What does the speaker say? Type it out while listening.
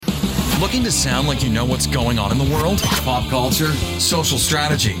Looking to sound like you know what's going on in the world? Pop culture, social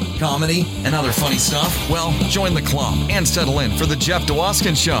strategy, comedy, and other funny stuff? Well, join the club and settle in for The Jeff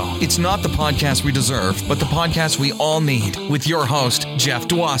Dwoskin Show. It's not the podcast we deserve, but the podcast we all need, with your host, Jeff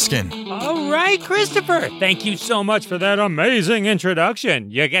Dwoskin. All right, Christopher. Thank you so much for that amazing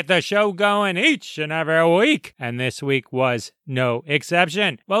introduction. You get the show going each and every week, and this week was no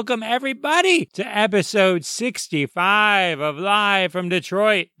exception. Welcome, everybody, to episode 65 of Live from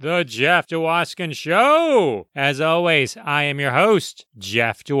Detroit, The Jeff Dwoskin Show. As always, I am your host,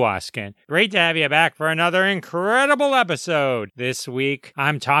 Jeff Dwoskin. Great to have you back for another incredible episode. This week,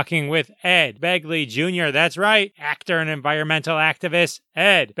 I'm talking with Ed Begley Jr. That's right, actor and environmental activist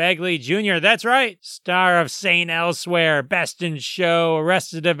Ed Begley Jr. That's right, star of St. Elsewhere, Best in Show,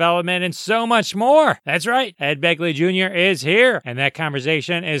 Arrested Development, and so much more. That's right, Ed Begley Jr. is here, and that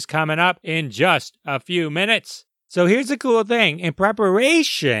conversation is coming up in just a few minutes. So here's the cool thing. In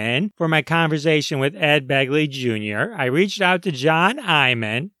preparation for my conversation with Ed Begley Jr., I reached out to John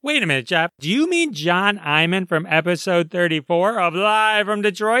Iman. Wait a minute, Jeff. Do you mean John Iman from episode 34 of Live from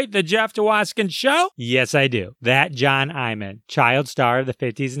Detroit, The Jeff Dwoskin Show? Yes, I do. That John Iman, child star of the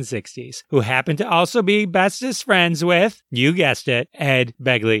 50s and 60s, who happened to also be bestest friends with, you guessed it, Ed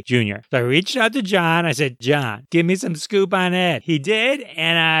Begley Jr. So I reached out to John. I said, John, give me some scoop on Ed. He did,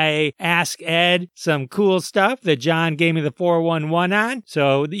 and I asked Ed some cool stuff that John gave me the 411 on,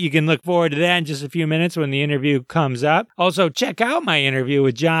 so you can look forward to that in just a few minutes when the interview comes up. Also, check out my interview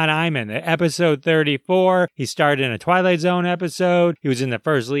with John Iman, episode 34. He starred in a Twilight Zone episode. He was in the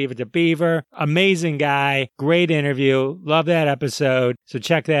first Leave It to Beaver. Amazing guy. Great interview. Love that episode. So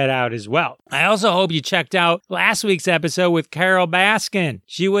check that out as well. I also hope you checked out last week's episode with Carole Baskin.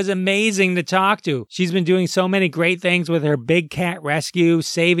 She was amazing to talk to. She's been doing so many great things with her big cat rescue,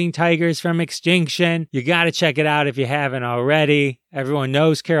 saving tigers from extinction. You got to check it out if you haven't already. Everyone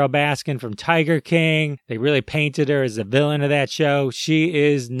knows Carole Baskin from Tiger King. They really painted her as the villain of that show. She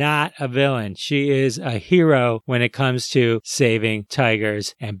is not a villain. She is a hero when it comes to saving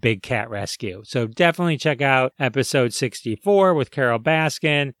tigers and big cat rescue. So definitely check out episode 64 with Carole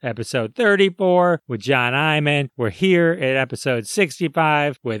Baskin, episode 34 with John Iman. We're here at episode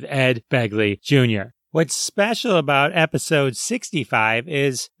 65 with Ed Begley Jr. What's special about episode 65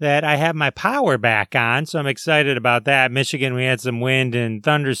 is that I have my power back on, so I'm excited about that. Michigan, we had some wind and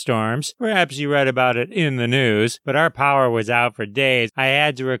thunderstorms. Perhaps you read about it in the news, but our power was out for days. I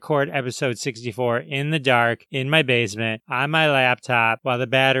had to record episode 64 in the dark, in my basement, on my laptop, while the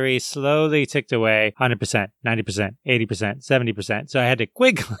battery slowly ticked away 100%, 90%, 80%, 70%. So I had to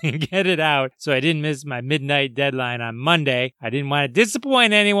quickly get it out so I didn't miss my midnight deadline on Monday. I didn't want to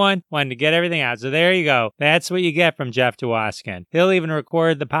disappoint anyone, wanted to get everything out. So there you go. That's what you get from Jeff Dwoskin. He'll even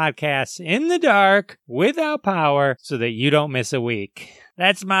record the podcasts in the dark without power so that you don't miss a week.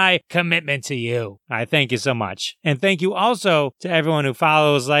 That's my commitment to you. I thank you so much. And thank you also to everyone who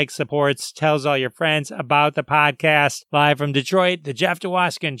follows, likes, supports, tells all your friends about the podcast. Live from Detroit, The Jeff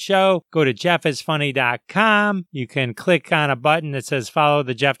Dwoskin Show. Go to jeffisfunny.com. You can click on a button that says follow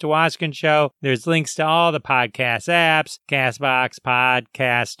The Jeff Dwoskin Show. There's links to all the podcast apps, CastBox,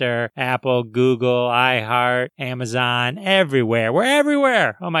 Podcaster, Apple, Google, iHeart, Amazon, everywhere. We're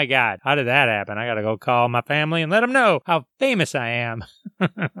everywhere. Oh my God. How did that happen? I got to go call my family and let them know how famous I am.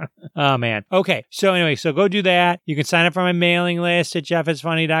 Oh, man. Okay. So anyway, so go do that. You can sign up for my mailing list at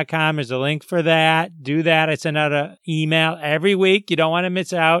jeffisfunny.com. There's a link for that. Do that. I send out an email every week. You don't want to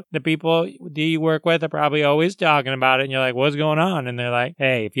miss out. The people that you work with are probably always talking about it. And you're like, what's going on? And they're like,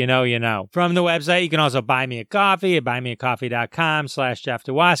 hey, if you know, you know. From the website, you can also buy me a coffee at buymeacoffee.com/Jeff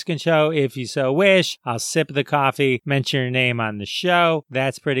Dwoskin Show. If you so wish, I'll sip the coffee, mention your name on the show.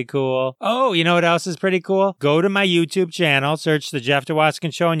 That's pretty cool. Oh, you know what else is pretty cool? Go to my YouTube channel, search the Jeff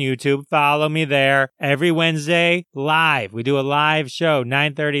Dwoskin Show on YouTube. Follow me there every Wednesday live. We do a live show,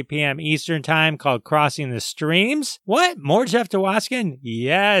 9:30 p.m. Eastern Time, called Crossing the Streams. What? More Jeff Dwoskin?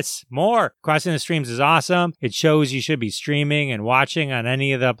 Yes, more. Crossing the Streams is awesome. It shows you should be streaming and watching on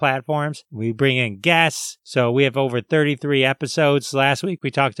any of the platforms. We bring in guests. So we have over 33 episodes. Last week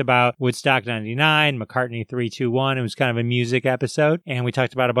we talked about Woodstock 99, McCartney 321. It was kind of a music episode. And we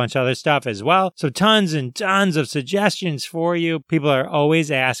talked about a bunch of other stuff as well. So tons and tons of suggestions for you. People are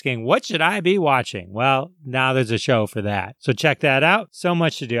always asking, what should I be watching? Well, now there's a show for that. So check that out. So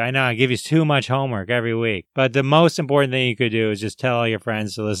much to do. I know I give you too much homework every week, but the most important thing you could do is just tell all your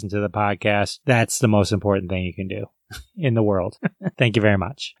friends to listen to the podcast. That's the most important thing you can do in the world. Thank you very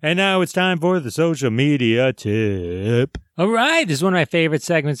much. And now it's time for the social media tip All right, this is one of my favorite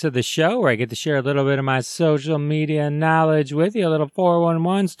segments of the show where I get to share a little bit of my social media knowledge with you, a little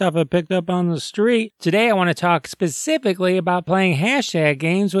 411 stuff I picked up on the street. Today, I want to talk specifically about playing hashtag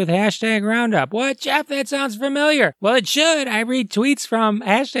games with Hashtag Roundup. What, Jeff? That sounds familiar. Well, it should. I read tweets from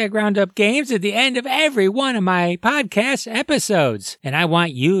Hashtag Roundup Games at the end of every one of my podcast episodes. And I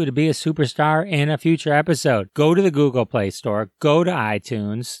want you to be a superstar in a future episode. Go to the Google Play Store, go to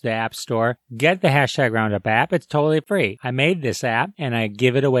iTunes, the App Store, get the Hashtag Roundup app. It's totally free. I made this app and I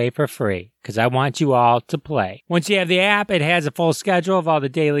give it away for free because I want you all to play. Once you have the app, it has a full schedule of all the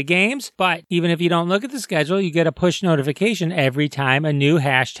daily games, but even if you don't look at the schedule, you get a push notification every time a new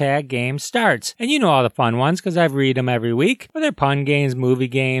hashtag game starts. And you know all the fun ones because I read them every week, whether they're pun games, movie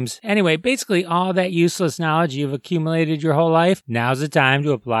games. Anyway, basically all that useless knowledge you've accumulated your whole life, now's the time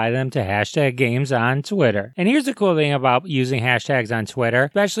to apply them to hashtag games on Twitter. And here's the cool thing about using hashtags on Twitter,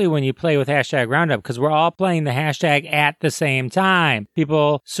 especially when you play with Hashtag Roundup, because we're all playing the hashtag at the same time.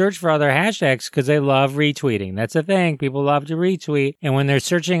 People search for other hashtags because they love retweeting. That's a thing. People love to retweet. And when they're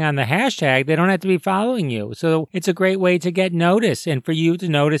searching on the hashtag, they don't have to be following you. So it's a great way to get noticed and for you to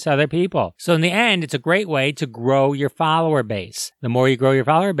notice other people. So in the end, it's a great way to grow your follower base. The more you grow your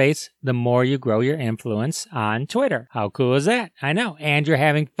follower base, the more you grow your influence on Twitter. How cool is that? I know. And you're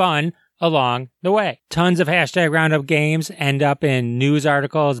having fun along the way. Tons of Hashtag Roundup games end up in news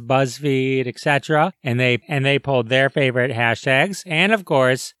articles, BuzzFeed, etc. And they pulled their favorite hashtags. And of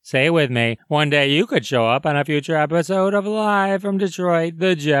course, say it with me, one day you could show up on a future episode of Live from Detroit,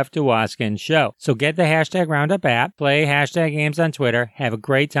 The Jeff Dwoskin Show. So get the Hashtag Roundup app, play hashtag games on Twitter, have a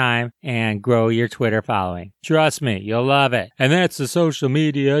great time, and grow your Twitter following. Trust me, you'll love it. And that's the social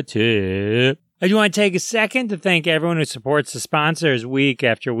media tip. I do want to take a second to thank everyone who supports the sponsors week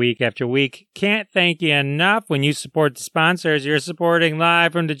after week after week. Can't thank you enough. When you support the sponsors, you're supporting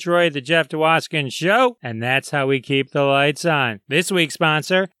Live from Detroit, The Jeff Dwoskin Show, and that's how we keep the lights on. This week's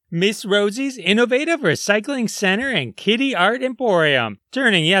sponsor, Miss Rosie's Innovative Recycling Center and Kitty Art Emporium,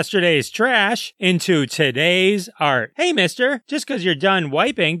 turning yesterday's trash into today's art. Hey, mister, just because you're done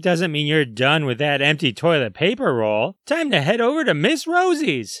wiping doesn't mean you're done with that empty toilet paper roll. Time to head over to Miss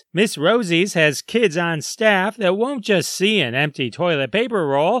Rosie's. Miss Rosie's has kids on staff that won't just see an empty toilet paper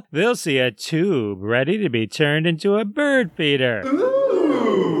roll, they'll see a tube ready to be turned into a bird feeder.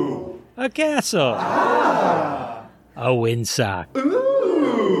 Ooh! A castle. Ah! A windsock. Ooh!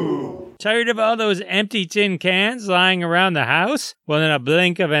 Tired of all those empty tin cans lying around the house? Well, in a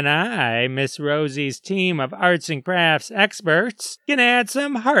blink of an eye, Miss Rosie's team of arts and crafts experts can add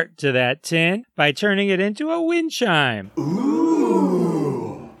some heart to that tin by turning it into a wind chime.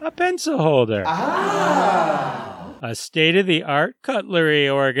 Ooh! A pencil holder. Ah! A state-of-the-art cutlery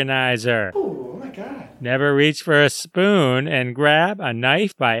organizer. Oh my God. Never reach for a spoon and grab a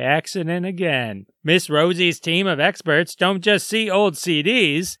knife by accident again. Miss Rosie's team of experts don't just see old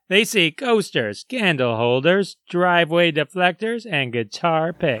CDs, they see coasters, candle holders, driveway deflectors, and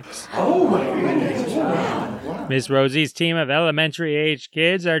guitar picks. Oh my goodness. Wow. Miss Rosie's team of elementary-aged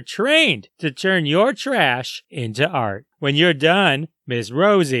kids are trained to turn your trash into art. When you're done, Miss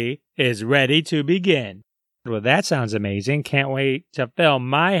Rosie is ready to begin. Well, that sounds amazing. Can't wait to fill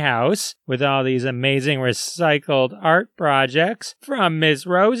my house with all these amazing recycled art projects from Miss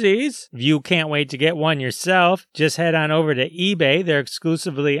Rosie's. If you can't wait to get one yourself, just head on over to eBay. They're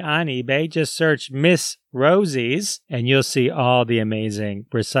exclusively on eBay. Just search Miss Rosie's and you'll see all the amazing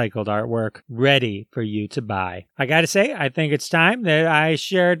recycled artwork ready for you to buy. I gotta say, I think it's time that I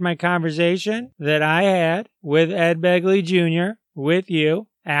shared my conversation that I had with Ed Begley Jr. with you,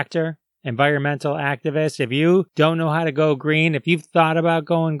 actor, environmental activist. If you don't know how to go green, if you've thought about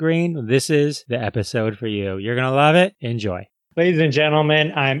going green, this is the episode for you. You're going to love it. Enjoy. Ladies and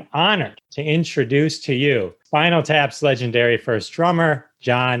gentlemen, I'm honored to introduce to you Spinal Tap's legendary first drummer,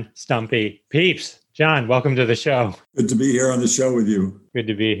 John Stumpy Pepys. John, welcome to the show. Good to be here on the show with you. Good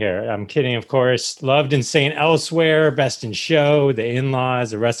to be here. I'm kidding, of course. Loved in St. Elsewhere, Best in Show, The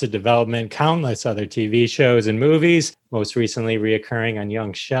In-Laws, Arrested Development, countless other TV shows and movies, most recently reoccurring on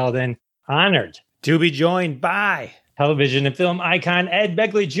Young Sheldon. Honored to be joined by television and film icon Ed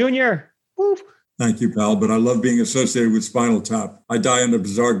Begley Jr. Woo. Thank you, pal. But I love being associated with Spinal Tap. I died in a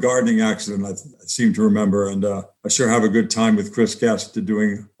bizarre gardening accident, I seem to remember. And I sure have a good time with Chris Guest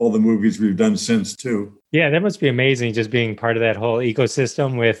doing all the movies we've done since, too. Yeah, that must be amazing just being part of that whole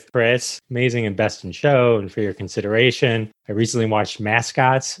ecosystem with Chris. Amazing and Best in Show and For Your Consideration. I recently watched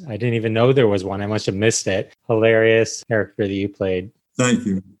Mascots. I didn't even know there was one. I must have missed it. Hilarious character that you played. Thank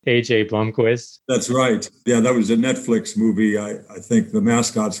you. AJ Blumquist. That's right. Yeah, that was a Netflix movie, I think, the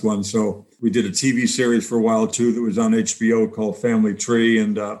Mascots one. So we did a TV series for a while, too, that was on HBO called Family Tree.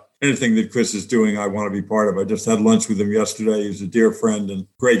 And anything that Chris is doing, I want to be part of. I just had lunch with him yesterday. He's a dear friend and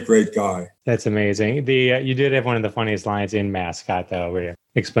great guy. That's amazing. You did have one of the funniest lines in Mascot, though, where you're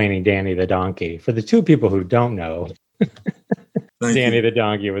explaining Danny the donkey. For the two people who don't know, Danny the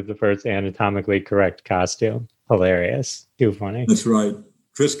donkey was the first anatomically correct costume. Hilarious. Too funny. That's right.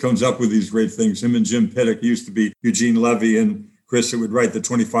 Chris comes up with these great things. Him and Jim Pittick used to be Eugene Levy and Chris would write the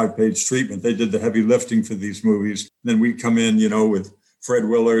 25-page treatment. They did the heavy lifting for these movies. Then we'd come in, with Fred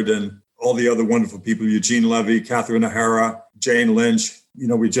Willard and all the other wonderful people, Eugene Levy, Catherine O'Hara, Jane Lynch.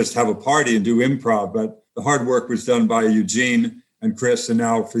 We just have a party and do improv. But the hard work was done by Eugene and Chris. And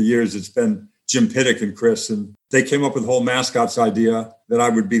now for years, it's been Jim Pittick and Chris. And they came up with the whole Mascots idea that I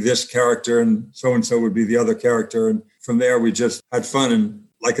would be this character and so would be the other character. And from there, we just had fun. And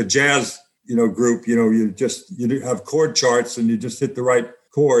like a jazz group, you have chord charts and you just hit the right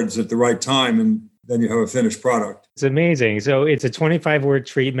chords at the right time and then you have a finished product. It's amazing. So it's a 25-word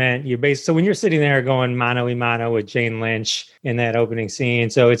treatment. So when you're sitting there going mano a mano with Jane Lynch in that opening scene,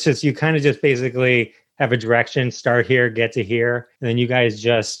 so it's just, you kind of just basically have a direction, start here, get to here, and then you guys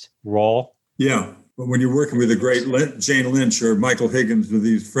just roll. Yeah. But when you're working with a great Jane Lynch or Michael Higgins with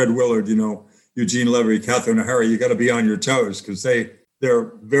these Fred Willard, Eugene Levy, Catherine O'Hara, you got to be on your toes because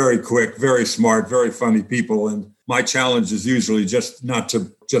they're very quick, very smart, very funny people. And my challenge is usually just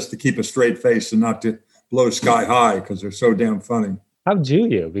to keep a straight face and not to blow sky high because they're so damn funny. How do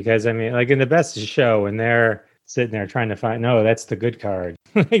you? Because like in the best show, when they're sitting there trying to find, no, that's the good card.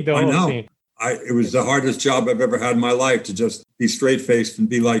 Like the whole scene. It was the hardest job I've ever had in my life to just be straight faced and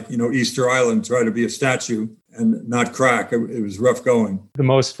be like, Easter Island, try to be a statue and not crack. It was rough going. The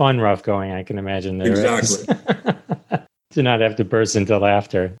most fun rough going I can imagine there exactly. To not have to burst into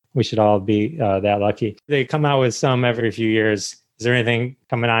laughter. We should all be that lucky. They come out with some every few years. Is there anything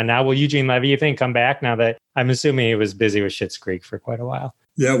coming on now? Will Eugene Levy, you think, come back now that I'm assuming he was busy with Schitt's Creek for quite a while?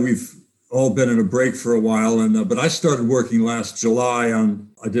 Yeah, we've all been in a break for a while. But I started working last July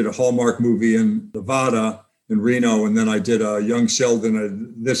I did a Hallmark movie in Nevada, in Reno, and then I did a Young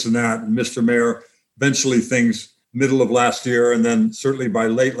Sheldon, this and that, and Mr. Mayor. Eventually things middle of last year, and then certainly by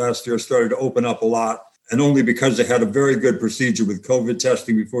late last year started to open up a lot. And only because they had a very good procedure with COVID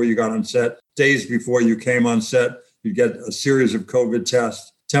testing before you got on set. Days before you came on set, you'd get a series of COVID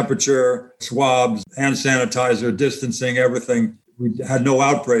tests, temperature, swabs, hand sanitizer, distancing, everything. We had no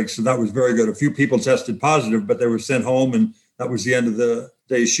outbreaks, so that was very good. A few people tested positive, but they were sent home, and that was the end of the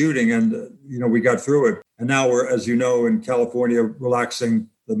day's shooting. And, we got through it. And now we're, as you know, in California, relaxing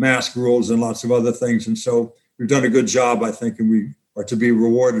the mask rules and lots of other things. And so we've done a good job, I think, and we are to be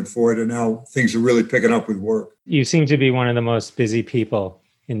rewarded for it. And now things are really picking up with work. You seem to be one of the most busy people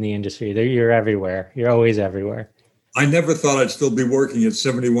in the industry. You're everywhere. You're always everywhere. I never thought I'd still be working at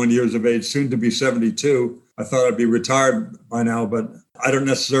 71 years of age, soon to be 72. I thought I'd be retired by now, but I don't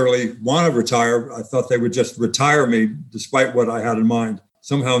necessarily want to retire. I thought they would just retire me despite what I had in mind.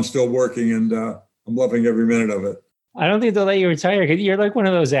 Somehow I'm still working and I'm loving every minute of it. I don't think they'll let you retire because you're like one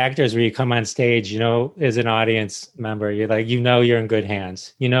of those actors where you come on stage, as an audience member, you're like, you're in good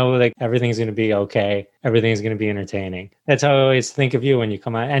hands. Like everything's going to be okay. Everything's going to be entertaining. That's how I always think of you when you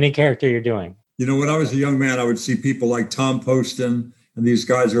come on any character you're doing. When I was a young man, I would see people like Tom Poston and these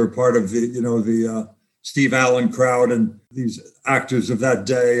guys who are part of the Steve Allen crowd and these actors of that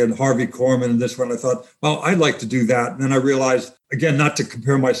day and Harvey Korman and this one. I thought, well, I'd like to do that. And then I realized, again, not to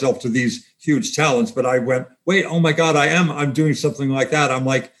compare myself to these huge talents, but I went, wait, oh my God, I'm doing something like that. I'm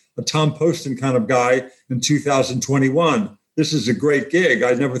like a Tom Poston kind of guy in 2021. This is a great gig.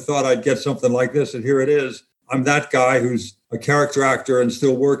 I never thought I'd get something like this. And here it is. I'm that guy who's a character actor and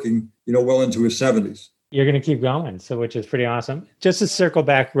still working, well into his 70s. You're going to keep going, which is pretty awesome. Just to circle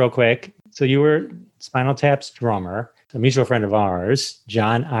back real quick. So you were Spinal Tap's drummer, a mutual friend of ours,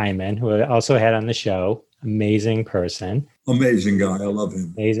 John Iman, who I also had on the show. Amazing person. Amazing guy. I love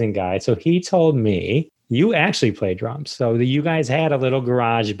him. Amazing guy. So he told me you actually play drums. So that you guys had a little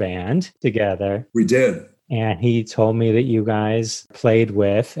garage band together. We did. And he told me that you guys played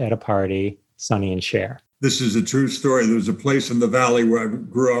with, at a party, Sonny and Cher. This is a true story. There was a place in the valley where I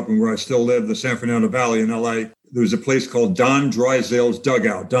grew up and where I still live, the San Fernando Valley in LA. There was a place called Don Drysdale's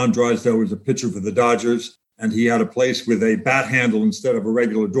Dugout. Don Drysdale was a pitcher for the Dodgers, and he had a place with a bat handle instead of a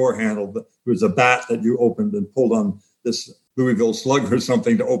regular door handle. It was a bat that you opened and pulled on this Louisville Slug or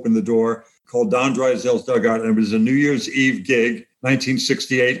something to open the door, called Don Drysdale's Dugout. And it was a New Year's Eve gig,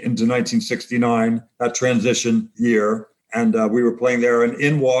 1968 into 1969, that transition year. And we were playing there, and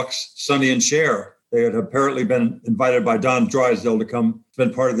in walks Sonny and Cher. They had apparently been invited by Don Drysdale to come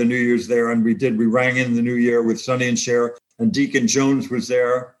spend part of the New Year's there. And we rang in the new year with Sonny and Cher, and Deacon Jones was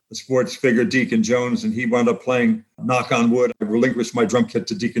there, a sports figure, Deacon Jones, and he wound up playing Knock on Wood. I relinquished my drum kit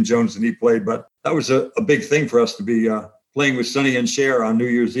to Deacon Jones and he played, but that was a big thing for us to be playing with Sonny and Cher on New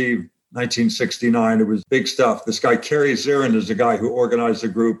Year's Eve, 1969. It was big stuff. This guy, Kerry Zirin, is the guy who organized the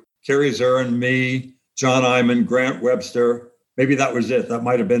group. Kerry Zirin, me, John Iman, Grant Webster. Maybe that was it. That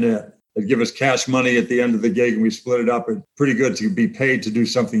might have been it. They'd give us cash money at the end of the gig and we split it up. It's pretty good to be paid to do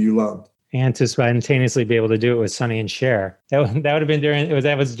something you loved. And to spontaneously be able to do it with Sonny and Cher. That would have been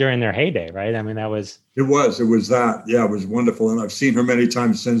that was during their heyday, right? I mean, that was... It was that. Yeah, it was wonderful. And I've seen her many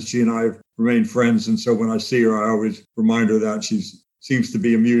times since. She and I have remained friends. And so when I see her, I always remind her that she seems to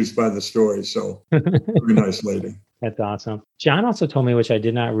be amused by the story. So very nice lady. That's awesome. John also told me, which I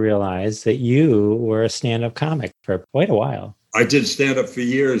did not realize, that you were a stand-up comic for quite a while. I did stand-up for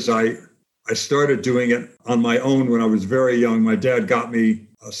years. I started doing it on my own when I was very young. My dad got me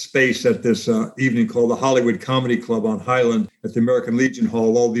a space at this evening called the Hollywood Comedy Club on Highland at the American Legion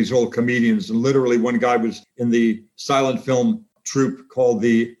Hall, all these old comedians. And literally one guy was in the silent film troupe called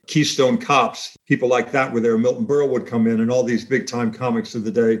the Keystone Cops. People like that were there. Milton Berle would come in and all these big time comics of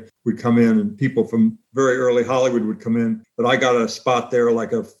the day would come in and people from very early Hollywood would come in. But I got a spot there,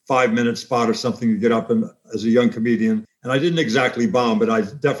 like a 5-minute spot or something to get up and as a young comedian. And I didn't exactly bomb, but I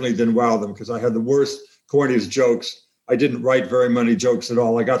definitely didn't wow them because I had the worst, corniest jokes. I didn't write very many jokes at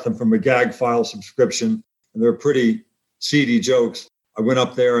all. I got them from a gag file subscription, and they're pretty seedy jokes. I went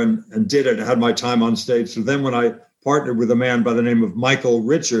up there and did it. I had my time on stage. So then when I partnered with a man by the name of Michael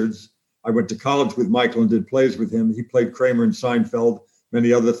Richards, I went to college with Michael and did plays with him. He played Kramer in Seinfeld,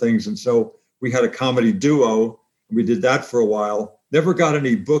 many other things. And so we had a comedy duo. We did that for a while. Never got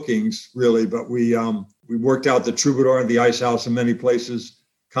any bookings, really, but we worked out the Troubadour and the Ice House in many places,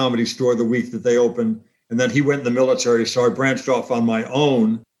 Comedy Store the week that they opened. And then he went in the military, so I branched off on my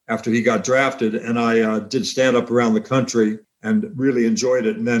own after he got drafted, and I did stand-up around the country and really enjoyed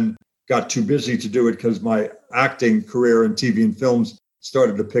it, and then got too busy to do it because my acting career in TV and films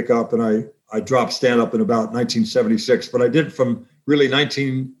started to pick up, and I dropped stand-up in about 1976. But I did from really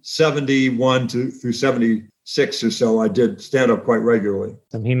 1971 through 76 or so, I did stand-up quite regularly.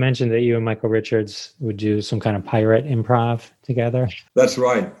 He mentioned that you and Michael Richards would do some kind of pirate improv together. That's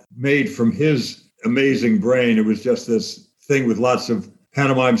right. Made from his amazing brain. It was just this thing with lots of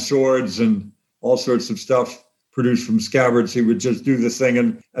pantomime swords and all sorts of stuff produced from scabbards. He would just do this thing.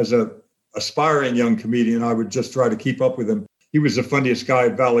 And as a aspiring young comedian, I would just try to keep up with him. He was the funniest guy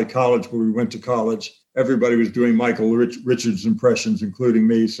at Valley College where we went to college. Everybody was doing Michael Richards impressions, including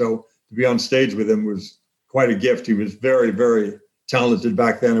me. So to be on stage with him was quite a gift. He was very, very talented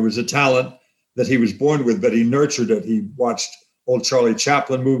back then. It was a talent that he was born with, but he nurtured it. He watched old Charlie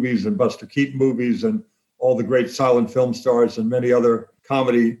Chaplin movies and Buster Keaton movies and all the great silent film stars and many other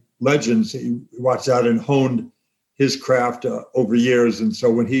comedy legends. He watched that and honed his craft over years. And so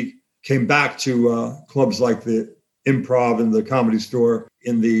when he came back to clubs like the Improv and the Comedy Store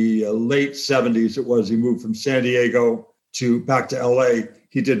in the late 70s, he moved from San Diego back to LA.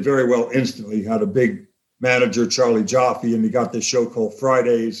 He did very well instantly. He had a big manager, Charlie Jaffe, and he got this show called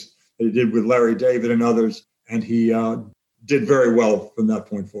Fridays that he did with Larry David and others. And he did very well from that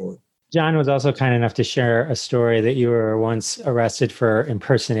point forward. John was also kind enough to share a story that you were once arrested for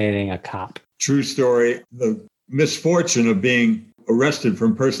impersonating a cop. True story. The misfortune of being arrested for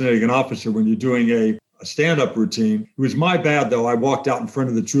impersonating an officer when you're doing a stand-up routine. It was my bad, though. I walked out in front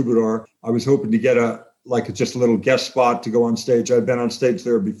of the Troubadour. I was hoping to get just a little guest spot to go on stage. I'd been on stage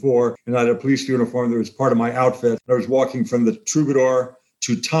there before, and I had a police uniform that was part of my outfit. I was walking from the Troubadour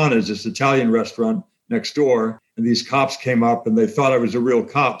to Tana's, this Italian restaurant next door, and these cops came up and they thought I was a real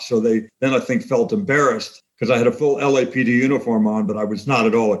cop. So they then, I think, felt embarrassed because I had a full LAPD uniform on, but I was not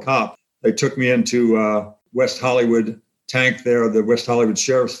at all a cop. They took me into West Hollywood tank there, the West Hollywood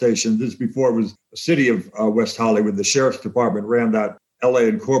Sheriff's Station. This before it was a city of West Hollywood. The Sheriff's Department ran that LA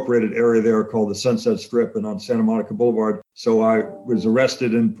incorporated area there called the Sunset Strip and on Santa Monica Boulevard. So I was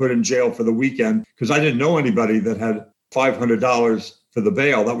arrested and put in jail for the weekend because I didn't know anybody that had $500 for the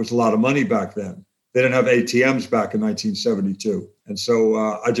bail. That was a lot of money back then. They didn't have ATMs back in 1972. And so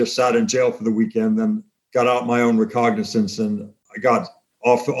I just sat in jail for the weekend, then got out my own recognizance, and I got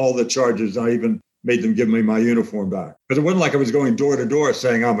off all the charges. I even made them give me my uniform back. But it wasn't like I was going door to door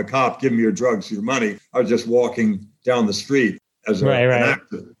saying, I'm a cop, give me your drugs, your money. I was just walking down the street as an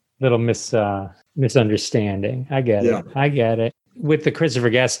actor. Little misunderstanding. I get it. With the Christopher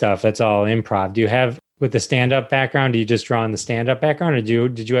Guest stuff, that's all improv. Do you have, with the stand-up background, do you just draw on the stand-up background, or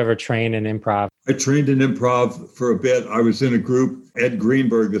did you ever train in improv? I trained in improv for a bit. I was in a group, Ed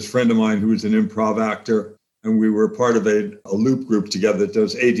Greenberg, this friend of mine who was an improv actor, and we were part of a loop group together that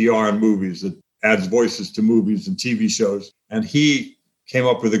does ADR in movies, that adds voices to movies and TV shows. And he came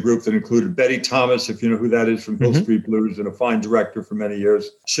up with a group that included Betty Thomas, if you know who that is, from Hill Street Blues, and a fine director for many years.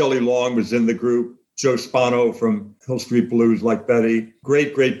 Shelley Long was in the group. Joe Spano from Hill Street Blues, like Betty.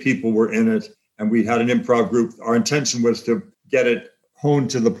 Great, great people were in it. And we had an improv group. Our intention was to get it honed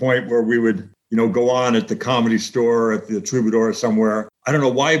to the point where we would, go on at the Comedy Store, at the Troubadour somewhere. I don't know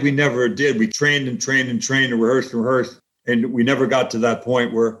why we never did. We trained and rehearsed. And we never got to that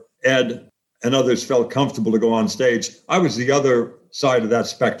point where Ed and others felt comfortable to go on stage. I was the other side of that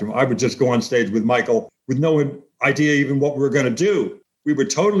spectrum. I would just go on stage with Michael with no idea even what we were going to do. We were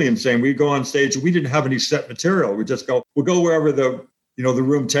totally insane. We'd go on stage and we didn't have any set material. We just we'll go wherever the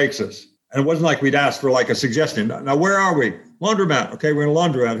room takes us. And it wasn't like we'd ask for like a suggestion. Now, where are we? Laundromat. Okay, we're in a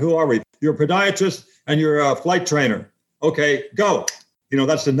laundromat. Who are we? You're a podiatrist and you're a flight trainer. Okay, go.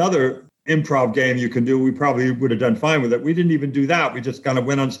 That's another improv game you can do. We probably would have done fine with it. We didn't even do that. We just kind of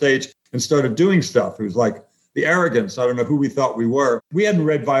went on stage and started doing stuff. It was like the arrogance. I don't know who we thought we were. We hadn't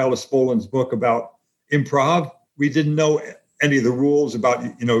read Viola Spolin's book about improv. We didn't know any of the rules about,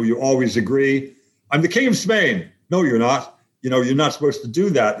 you always agree. I'm the king of Spain. No, you're not. You're not supposed to do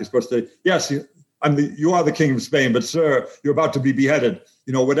that. You're supposed to, yes, you are the king of Spain, but sir, you're about to be beheaded.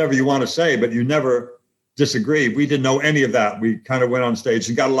 Whatever you want to say, but you never disagree. We didn't know any of that. We kind of went on stage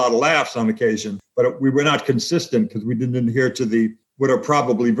and got a lot of laughs on occasion, but we were not consistent because we didn't adhere to what are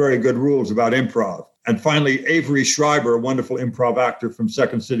probably very good rules about improv. And finally, Avery Schreiber, a wonderful improv actor from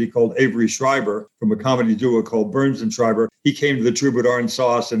Second City called Avery Schreiber, from a comedy duo called Burns and Schreiber, he came to the Troubadour and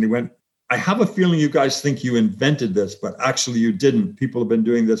saw us and he went, I have a feeling you guys think you invented this, but actually you didn't. People have been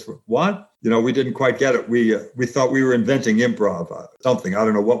doing this for what? We didn't quite get it. We thought we were inventing improv, something. I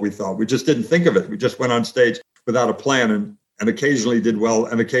don't know what we thought. We just didn't think of it. We just went on stage without a plan and occasionally did well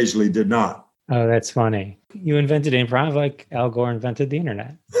and occasionally did not. Oh, that's funny. You invented improv like Al Gore invented the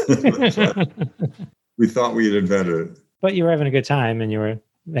internet. We thought we had invented it. But you were having a good time and you were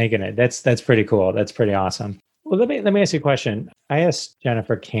making it. That's pretty cool. That's pretty awesome. Well, let me ask you a question. I asked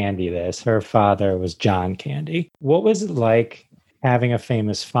Jennifer Candy this. Her father was John Candy. What was it like having a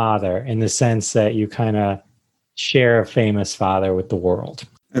famous father in the sense that you kind of share a famous father with the world?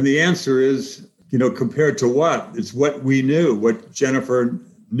 And the answer is, compared to what? It's what we knew, what Jennifer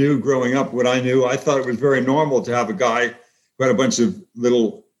knew growing up, what I knew. I thought it was very normal to have a guy who had a bunch of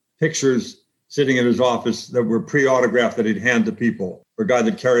little pictures sitting in his office that were pre-autographed that he'd hand to people, or a guy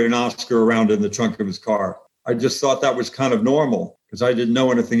that carried an Oscar around in the trunk of his car. I just thought that was kind of normal because I didn't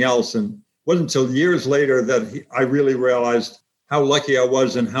know anything else. And it wasn't until years later that I really realized how lucky I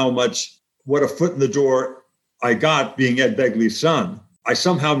was and what a foot in the door I got being Ed Begley's son. I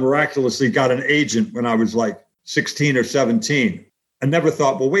somehow miraculously got an agent when I was like 16 or 17. I never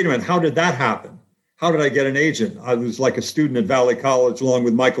thought, well, wait a minute, how did that happen? How did I get an agent? I was like a student at Valley College along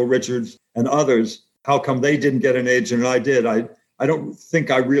with Michael Richards and others. How come they didn't get an agent and I did? I don't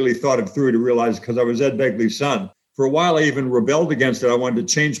think I really thought it through to realize because I was Ed Begley's son. For a while, I even rebelled against it. I wanted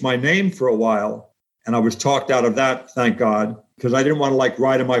to change my name for a while. And I was talked out of that, thank God, because I didn't want to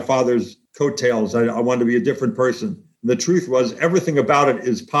ride on my father's coattails. I wanted to be a different person. And the truth was everything about it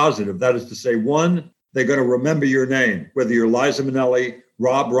is positive. That is to say, one, they're going to remember your name, whether you're Liza Minnelli,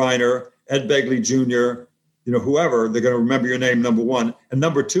 Rob Reiner, Ed Begley Jr., whoever, they're going to remember your name, number one. And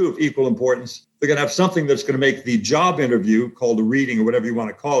number two, of equal importance, they're going to have something that's going to make the job interview, called a reading or whatever you want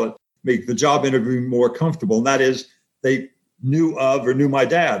to call it, make the job interview more comfortable. And that is they knew my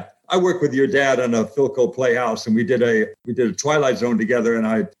dad. I worked with your dad on a Philco Playhouse and we did a Twilight Zone together. And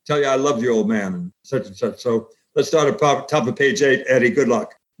I tell you, I loved your old man and such and such. So let's start at top of page 8, Eddie, good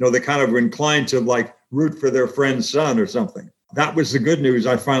luck. They kind of were inclined to root for their friend's son or something. That was the good news.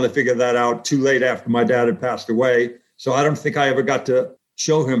 I finally figured that out too late after my dad had passed away. So I don't think I ever got to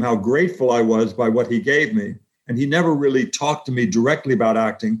show him how grateful I was by what he gave me. And he never really talked to me directly about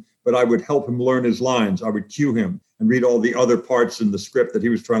acting, but I would help him learn his lines. I would cue him and read all the other parts in the script that he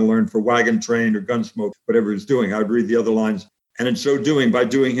was trying to learn for Wagon Train or Gunsmoke, whatever he was doing. I would read the other lines. And in so doing, by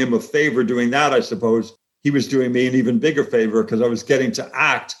doing him a favor, doing that, I suppose, he was doing me an even bigger favor because I was getting to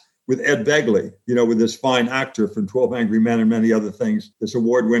act with Ed Begley, with this fine actor from 12 Angry Men and many other things, this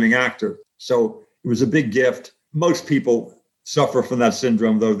award-winning actor. So it was a big gift. Most people suffer from that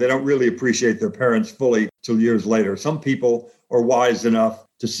syndrome, though. They don't really appreciate their parents fully till years later. Some people are wise enough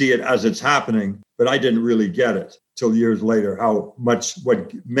to see it as it's happening, but I didn't really get it till years later,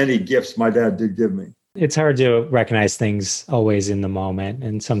 what many gifts my dad did give me. It's hard to recognize things always in the moment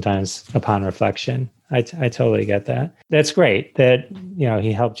and sometimes upon reflection. I totally get that. That's great that,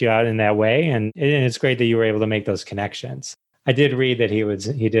 he helped you out in that way. And it's great that you were able to make those connections. I did read that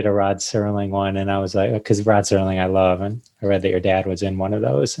he did a Rod Serling one. And I was like, because Rod Serling I love. And I read that your dad was in one of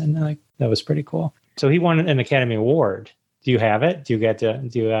those. And that was pretty cool. So he won an Academy Award Do you have it? Do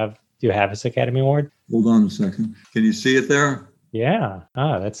you have his Academy Award? Hold on a second. Can you see it there? Yeah.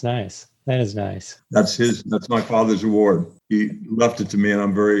 Oh, that's nice. That is nice. That's my father's award. He left it to me, and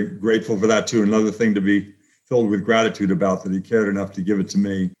I'm very grateful for that too. Another thing to be filled with gratitude about, that he cared enough to give it to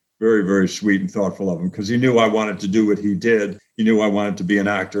me. Very, very sweet and thoughtful of him, because he knew I wanted to do what he did. He knew I wanted to be an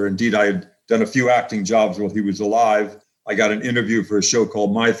actor. Indeed, I had done a few acting jobs while he was alive. I got an interview for a show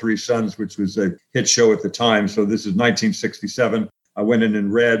called My Three Sons, which was a hit show at the time. So this is 1967. I went in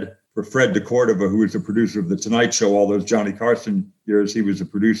and read for Fred DeCordova, who was the producer of The Tonight Show. All those Johnny Carson years, he was a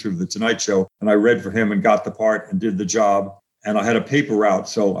producer of The Tonight Show. And I read for him and got the part and did the job. And I had a paper route.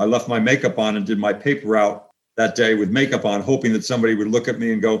 So I left my makeup on and did my paper route that day with makeup on, hoping that somebody would look at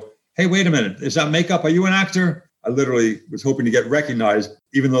me and go, "Hey, wait a minute, is that makeup? Are you an actor?" I literally was hoping to get recognized,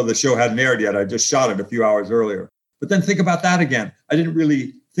 even though the show hadn't aired yet. I just shot it a few hours earlier. But then think about that again. I didn't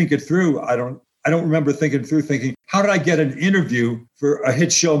really think it through. I don't remember thinking, how did I get an interview for a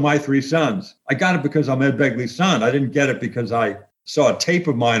hit show, My Three Sons? I got it because I'm Ed Begley's son. I didn't get it because I saw a tape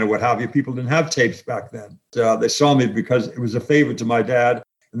of mine or what have you. People didn't have tapes back then. They saw me because it was a favor to my dad,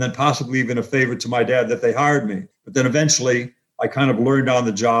 and then possibly even a favor to my dad that they hired me. But then eventually I kind of learned on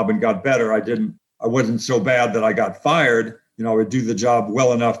the job and got better. I wasn't so bad that I got fired. I would do the job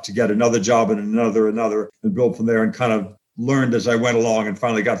well enough to get another job and another, and build from there, and kind of learned as I went along, and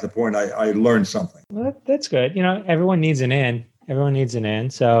finally got to the point I learned something. Well, that's good. Everyone needs an in. Everyone needs an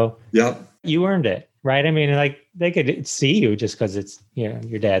in. So yeah, you earned it, right? I mean, like, they could see you just because it's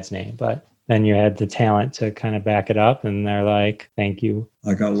your dad's name, but then you had the talent to kind of back it up, and they're like, "Thank you."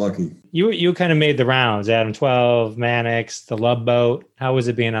 I got lucky. You kind of made the rounds. Adam 12, Mannix, the Love Boat. How was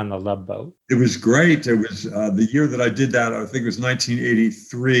it being on the Love Boat? It was great. It was the year that I did that. I think it was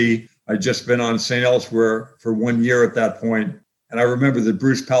 1983. I'd just been on St. Elsewhere for 1 year at that point. And I remember that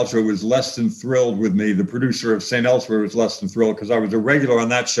Bruce Paltrow was less than thrilled with me. The producer of St. Elsewhere was less than thrilled because I was a regular on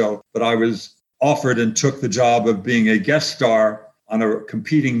that show, but I was offered and took the job of being a guest star on a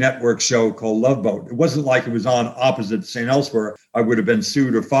competing network show called Love Boat. It wasn't like it was on opposite St. Elsewhere. I would have been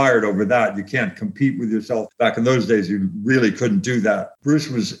sued or fired over that. You can't compete with yourself. Back in those days, you really couldn't do that. Bruce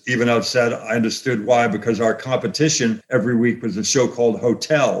was even upset. I understood why, because our competition every week was a show called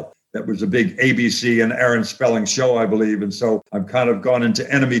Hotel. That was a big ABC and Aaron Spelling show, I believe. And so I've kind of gone into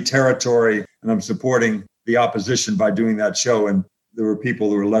enemy territory, and I'm supporting the opposition by doing that show. And there were people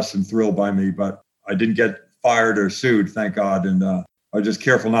who were less than thrilled by me, but I didn't get fired or sued, thank God. And I was just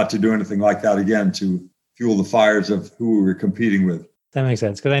careful not to do anything like that again to fuel the fires of who we were competing with. That makes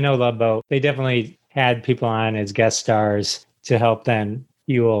sense. Because I know Love Boat, they definitely had people on as guest stars to help then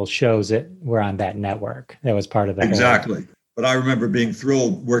fuel shows that were on that network. That was part of the Exactly. But I remember being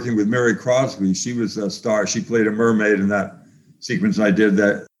thrilled working with Mary Crosby. She was a star. She played a mermaid in that sequence I did.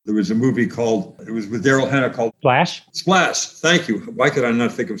 That there was a movie it was with Daryl Hannah called Splash. Splash. Thank you. Why could I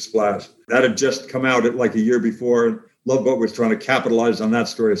not think of Splash? That had just come out like a year before. And Love Boat was trying to capitalize on that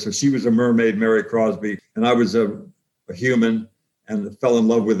story. So she was a mermaid, Mary Crosby, and I was a human, and fell in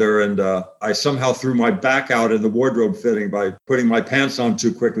love with her. And I somehow threw my back out in the wardrobe fitting by putting my pants on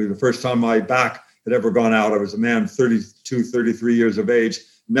too quickly. The first time my back had ever gone out, I was a man 32, 33 years of age,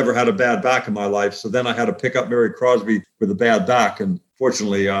 never had a bad back in my life. So then I had to pick up Mary Crosby with a bad back. And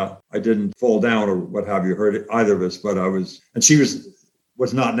fortunately, I didn't fall down or what have you, hurt either of us. But and she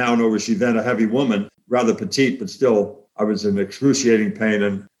was not now, nor was she then, a heavy woman, rather petite, but still I was in excruciating pain.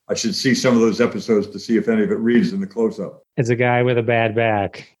 And I should see some of those episodes to see if any of it reads in the close-up. As a guy with a bad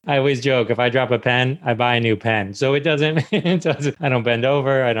back, I always joke, if I drop a pen, I buy a new pen. So it doesn't I don't bend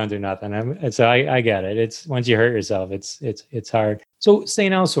over. I don't do nothing. So I get it. It's once you hurt yourself, it's hard. So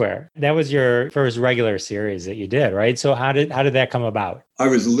St. Elsewhere, that was your first regular series that you did, right? So how did that come about? I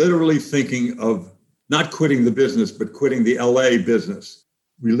was literally thinking of not quitting the business, but quitting the LA business.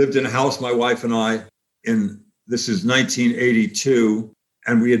 We lived in a house, my wife and I, this is 1982.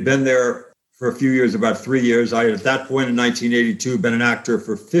 And we had been there for a few years, about 3 years. I had, at that point in 1982, been an actor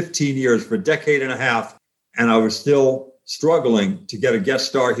for 15 years, for a decade and a half. And I was still struggling to get a guest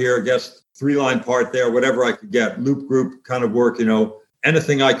star here, a guest 3-line part there, whatever I could get, loop group kind of work,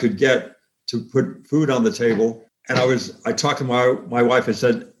 anything I could get to put food on the table. And I talked to my wife and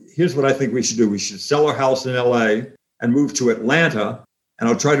said, here's what I think we should do. We should sell our house in LA and move to Atlanta. And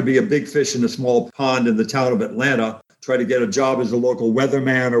I'll try to be a big fish in a small pond in the town of Atlanta. Try to get a job as a local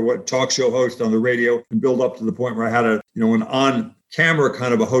weatherman or talk show host on the radio, and build up to the point where I had an on-camera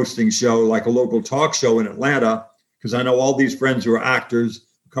kind of a hosting show, like a local talk show in Atlanta, because I know all these friends who are actors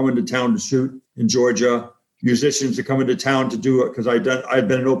coming to town to shoot in Georgia, musicians are coming to town to do it, because I'd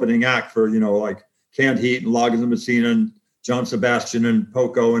been an opening act for, like Canned Heat and Loggins and Messina and John Sebastian and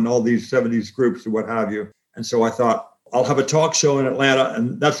Poco and all these 70s groups and what have you. And so I thought, I'll have a talk show in Atlanta,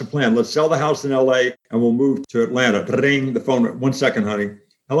 and that's the plan. Let's sell the house in LA and we'll move to Atlanta. Ring the phone. 1 second, honey.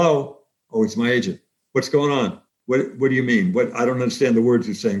 Hello? Oh, it's my agent. What's going on? What do you mean? I don't understand the words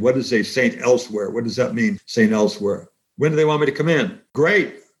you're saying. What is a Saint Elsewhere? What does that mean, Saint Elsewhere? When do they want me to come in?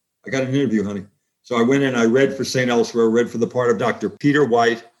 Great. I got an interview, honey. So I went in, I read for Saint Elsewhere, read for the part of Dr. Peter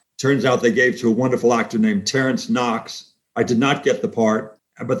White. Turns out they gave to a wonderful actor named Terrence Knox. I did not get the part,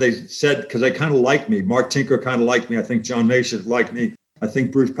 but they said, because they kind of liked me. Mark Tinker kind of liked me. I think John Nation liked me. I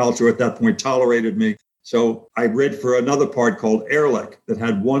think Bruce Paltrow at that point tolerated me. So I read for another part called Ehrlich that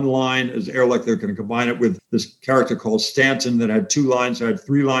had one line as Ehrlich. They're going to combine it with this character called Stanton that had 2 lines. I had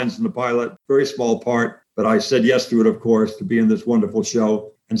 3 lines in the pilot, very small part. But I said yes to it, of course, to be in this wonderful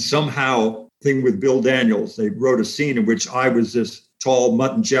show. And somehow, thing with Bill Daniels, they wrote a scene in which I was this tall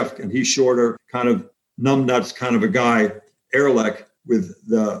Mutt and Jeff, and he's shorter, kind of numbnuts kind of a guy, Ehrlich, with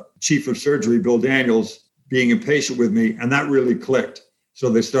the chief of surgery, Bill Daniels, being impatient with me. And that really clicked. So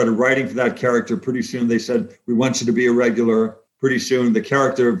they started writing for that character. Pretty soon they said, we want you to be a regular. Pretty soon the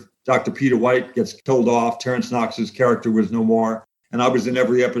character of Dr. Peter White gets killed off. Terrence Knox's character was no more. And I was in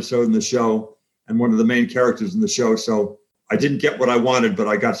every episode in the show and one of the main characters in the show. So I didn't get what I wanted, but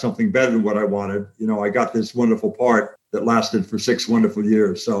I got something better than what I wanted. You know, I got this wonderful part that lasted for 6 wonderful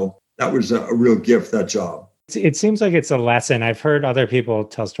years. So that was a real gift, that job. It seems like it's a lesson. I've heard other people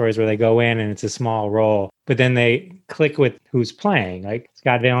tell stories where they go in and it's a small role, but then they click with who's playing. Like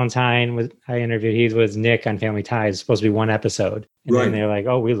Scott Valentine, I interviewed, he was Nick on Family Ties, supposed to be 1 episode. And then they're like,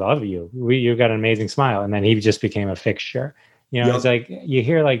 oh, we love you. You've got an amazing smile. And then he just became a fixture. You know, It's like you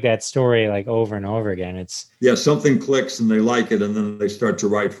hear like that story like over and over again. Something clicks and they like it and then they start to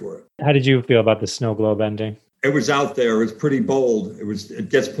write for it. How did you feel about the snow globe ending? It was out there. It was pretty bold. It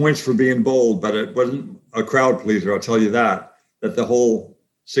gets points for being bold, but it wasn't a crowd pleaser. I'll tell you that the whole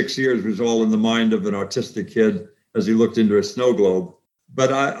 6 years was all in the mind of an autistic kid as he looked into a snow globe.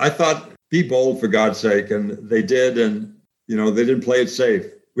 But I thought, be bold for God's sake. And they did. And, you know, they didn't play it safe,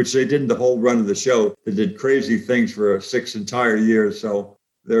 which they did in the whole run of the show. They did crazy things for 6 entire years. So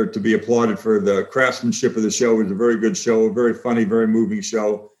they're to be applauded for the craftsmanship of the show. It was a very good show, a very funny, very moving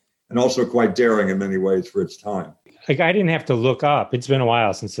show. And also quite daring in many ways for its time. Like I didn't have to look up. It's been a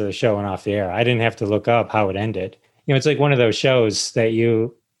while since the show went off the air. I didn't have to look up how it ended. You know, it's like one of those shows that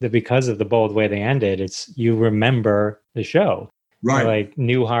because of the bold way they ended, you remember the show. Right. Like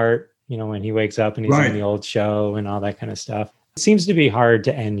Newhart, you know, when he wakes up and he's in the old show and all that kind of stuff. It seems to be hard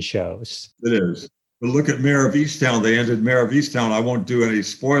to end shows. It is. But look at Mayor of Easttown. They ended Mayor of Easttown. I won't do any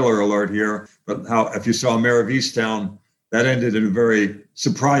spoiler alert here, but if you saw Mayor of Easttown, that ended in a very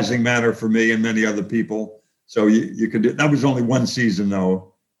surprising manner for me and many other people. So you could do, that was only 1 season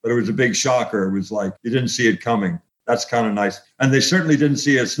though, but it was a big shocker. It was like, you didn't see it coming. That's kind of nice. And they certainly didn't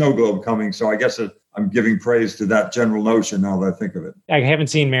see a snow globe coming. So I guess I'm giving praise to that general notion now that I think of it. I haven't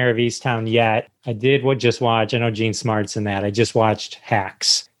seen Mayor of Easttown yet. I did just watch, I know Jean Smart's in that. I just watched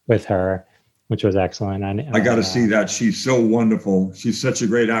Hacks with her, which was excellent. I got to see that. She's so wonderful. She's such a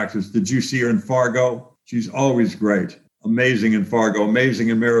great actress. Did you see her in Fargo? She's always great. Amazing in Fargo, amazing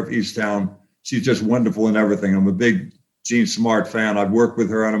in Mayor of Easttown. She's just wonderful in everything. I'm a big Jean Smart fan. I've worked with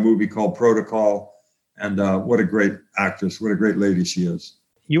her on a movie called Protocol. And what a great actress. What a great lady she is.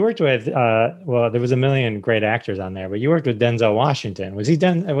 You worked with, there was a million great actors on there, but you worked with Denzel Washington. Was he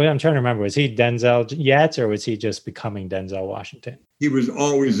I'm trying to remember, was he Denzel yet, or was he just becoming Denzel Washington? He was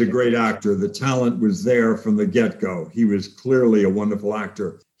always a great actor. The talent was there from the get-go. He was clearly a wonderful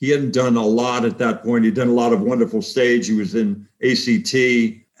actor. He hadn't done a lot at that point. He'd done a lot of wonderful stage. He was in ACT,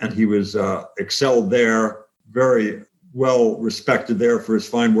 and he was excelled there, very well respected there for his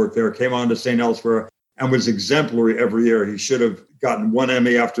fine work there. Came on to St. Elsewhere and was exemplary every year. He should have gotten 1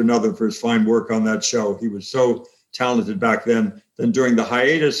 Emmy after another for his fine work on that show. He was so talented back then. Then during the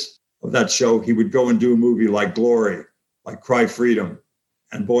hiatus of that show, he would go and do a movie like Glory, like Cry Freedom.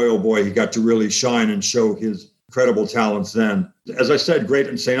 And boy, oh boy, he got to really shine and show his incredible talents then. As I said, great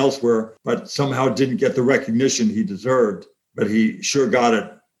in St. Elsewhere, but somehow didn't get the recognition he deserved. But he sure got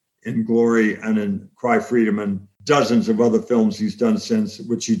it in Glory and in Cry Freedom and dozens of other films he's done since,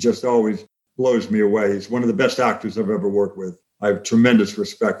 which he just always blows me away. He's one of the best actors I've ever worked with. I have tremendous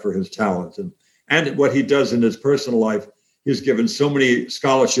respect for his talent. And what he does in his personal life, he's given so many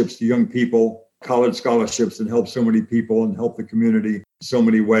scholarships to young people, college scholarships, and helped so many people and helped the community in so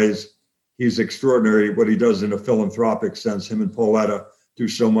many ways. He's extraordinary what he does in a philanthropic sense. Him and Pauletta do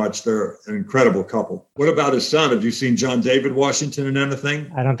so much. They're an incredible couple. What about his son? Have you seen John David Washington in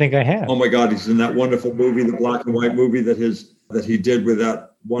anything? I don't think I have. Oh my God, he's in that wonderful movie, the black and white movie that he did with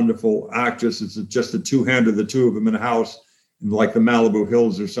that wonderful actress. It's just a two-hander, the two of them in a house in like the Malibu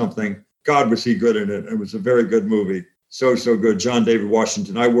Hills or something. God, was he good in it. It was a very good movie. so good. John David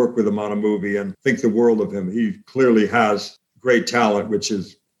Washington. I work with him on a movie and think the world of him. He clearly has great talent, which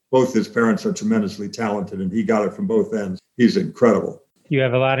is both his parents are tremendously talented, and he got it from both ends. He's incredible. You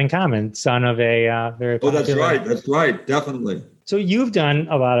have a lot in common, son of a very popular... Oh, that's right. Definitely. So you've done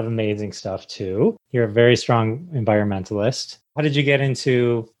a lot of amazing stuff too. You're a very strong environmentalist. How did you get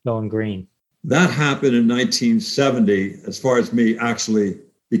into going green? That happened in 1970, as far as me actually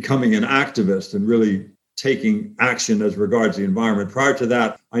becoming an activist and really taking action as regards the environment. Prior to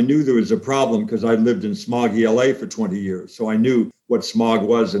that, I knew there was a problem because I lived in smoggy LA for 20 years. So I knew what smog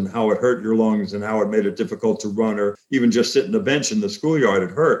was and how it hurt your lungs and how it made it difficult to run or even just sit in a bench in the schoolyard,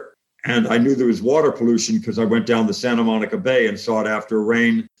 it hurt. And I knew there was water pollution because I went down the Santa Monica Bay and saw it after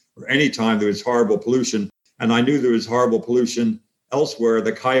rain or any time there was horrible pollution. And I knew there was horrible pollution elsewhere.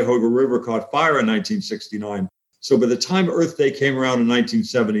 The Cuyahoga River caught fire in 1969. So by the time Earth Day came around in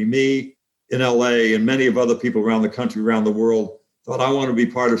 1970, me in LA and many of other people around the country, around the world, thought I want to be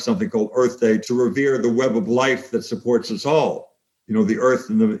part of something called Earth Day to revere the web of life that supports us all. You know, the earth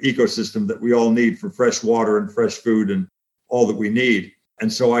and the ecosystem that we all need for fresh water and fresh food and all that we need.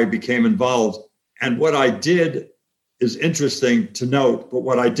 And so I became involved. And what I did is interesting to note, but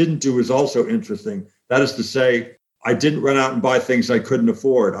what I didn't do is also interesting. That is to say, I didn't run out and buy things I couldn't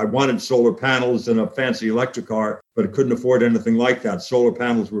afford. I wanted solar panels and a fancy electric car, but I couldn't afford anything like that. Solar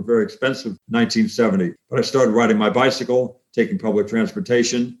panels were very expensive in 1970. But I started riding my bicycle, taking public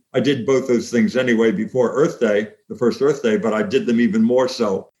transportation. I did both those things anyway before Earth Day, the first Earth Day, but I did them even more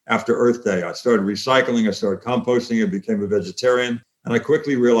so after Earth Day. I started recycling, I started composting, I became a vegetarian. And I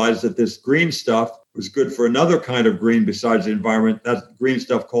quickly realized that this green stuff was good for another kind of green besides the environment, that green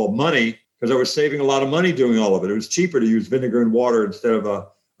stuff called money, because I was saving a lot of money doing all of it. It was cheaper to use vinegar and water instead of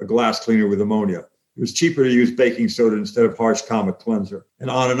a glass cleaner with ammonia. It was cheaper to use baking soda instead of harsh Comet cleanser, and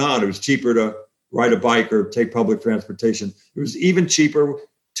on and on. It was cheaper to ride a bike or take public transportation. It was even cheaper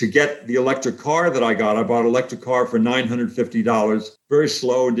to get the electric car that I got. I bought an electric car for $950, very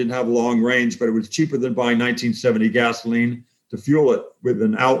slow and didn't have long range, but it was cheaper than buying 1970 gasoline to fuel it with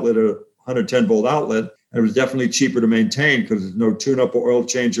an outlet, a 110 volt outlet. And it was definitely cheaper to maintain because there's no tune-up or oil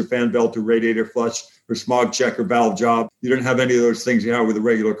change or fan belt or radiator flush or smog check or valve job. You didn't have any of those things you have with a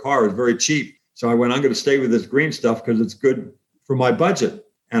regular car. It was very cheap. So I went, I'm going to stay with this green stuff because it's good for my budget.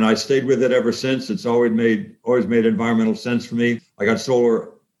 And I stayed with it ever since. It's always made environmental sense for me. I got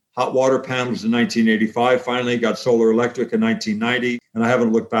solar hot water panels in 1985. Finally got solar electric in 1990. And I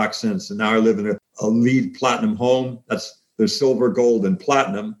haven't looked back since. And now I live in a LEED platinum home. That's the silver, gold, and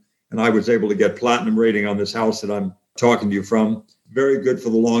platinum. And I was able to get platinum rating on this house that I'm talking to you from. Very good for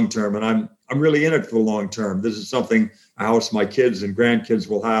the long term. And I'm really in it for the long term. This is something, a house my kids and grandkids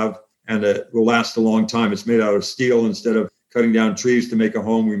will have, and it will last a long time. It's made out of steel. Instead of cutting down trees to make a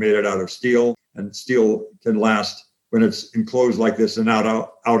home, we made it out of steel. And steel can last, when it's enclosed like this and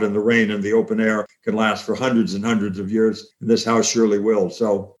out in the rain and the open air, can last for hundreds and hundreds of years. And this house surely will.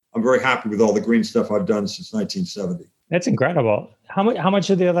 So I'm very happy with all the green stuff I've done since 1970. That's incredible. How much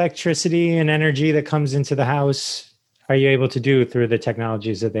of the electricity and energy that comes into the house are you able to do through the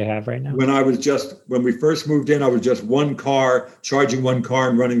technologies that they have right now? When we first moved in, I was just one car, charging one car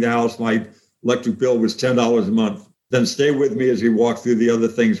and running the house. My electric bill was $10 a month. Then stay with me as we walk through the other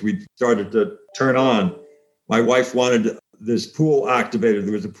things we started to turn on. My wife wanted this pool activated.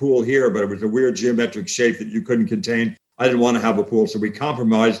 There was a pool here, but it was a weird geometric shape that you couldn't contain. I didn't want to have a pool, so we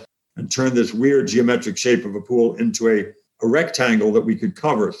compromised and turned this weird geometric shape of a pool into a rectangle that we could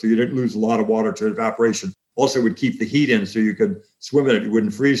cover so you didn't lose a lot of water to evaporation. Also would keep the heat in so you could swim in it. You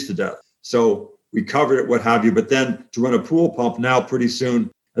wouldn't freeze to death. So we covered it, what have you. But then to run a pool pump now pretty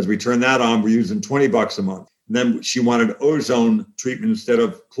soon, as we turn that on, we're using $20 a month. And then she wanted ozone treatment instead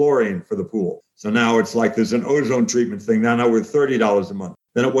of chlorine for the pool. So now it's like there's an ozone treatment thing. Now we're $30 a month.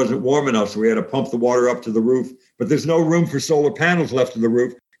 Then it wasn't warm enough, so we had to pump the water up to the roof. But there's no room for solar panels left in the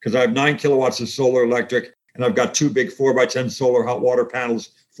roof because I have 9 kilowatts of solar electric, and I've got 2 big 4x10 solar hot water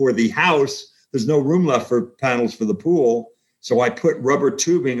panels for the house. There's no room left for panels for the pool. So I put rubber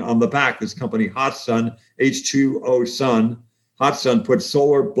tubing on the back. This company, Hot Sun, H2O Sun. Hot Sun put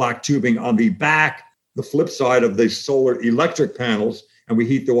solar black tubing on the back, the flip side of the solar electric panels, and we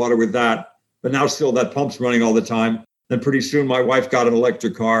heat the water with that. But now still that pump's running all the time. Then pretty soon my wife got an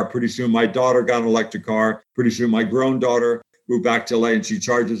electric car. Pretty soon my daughter got an electric car. Pretty soon my grown daughter moved back to LA and she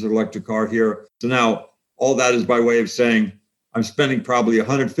charges an electric car here. So now all that is by way of saying I'm spending probably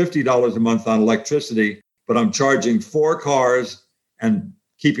 $150 a month on electricity, but I'm charging 4 cars and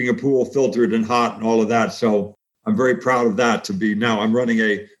keeping a pool filtered and hot and all of that. So I'm very proud of that to be now. I'm running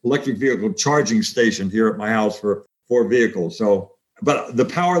a electric vehicle charging station here at my house for 4 vehicles. So, but the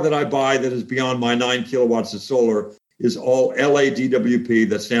power that I buy that is beyond my 9 kilowatts of solar is all LADWP,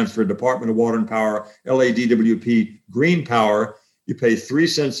 that stands for Department of Water and Power, LADWP green power. You pay 3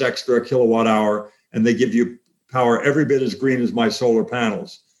 cents extra a kilowatt hour, and they give you power every bit as green as my solar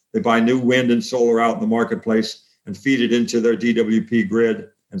panels. They buy new wind and solar out in the marketplace and feed it into their DWP grid.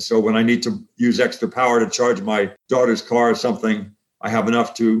 And so when I need to use extra power to charge my daughter's car or something, I have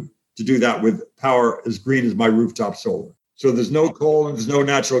enough to do that with power as green as my rooftop solar. So there's no coal and there's no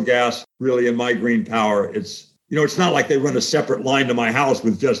natural gas really in my green power. It's not like they run a separate line to my house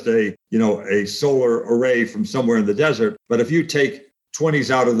with just a solar array from somewhere in the desert. But if you take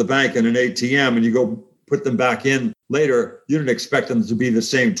 20s out of the bank in an ATM and you go put them back in later, you don't expect them to be the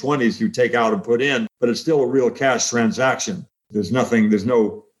same 20s you take out and put in, but it's still a real cash transaction. There's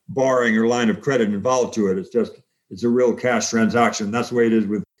no borrowing or line of credit involved to it. It's a real cash transaction. That's the way it is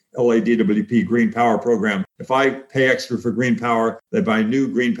with LADWP Green Power Program. If I pay extra for green power, they buy new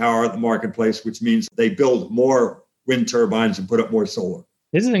green power at the marketplace, which means they build more wind turbines and put up more solar.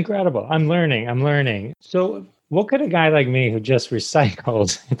 This is incredible. I'm learning. So what could a guy like me who just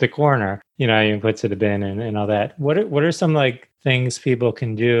recycled at the corner, you put to the bin and all that, what are some like things people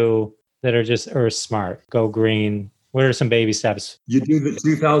can do that are just earth smart, go green? What are some baby steps? You do the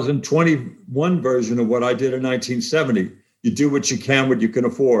 2021 version of what I did in 1970. You do what you can, what you can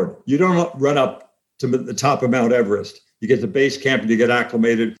afford. You don't run up to the top of Mount Everest. You get to base camp and you get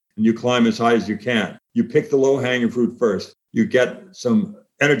acclimated and you climb as high as you can. You pick the low-hanging fruit first. You get some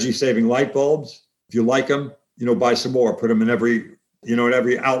energy-saving light bulbs. If you like them, buy some more. Put them in every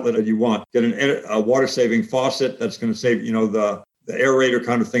outlet that you want. Get a water-saving faucet that's going to save, the aerator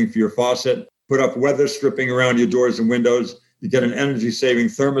kind of thing for your faucet. Put up weather stripping around your doors and windows. You get an energy-saving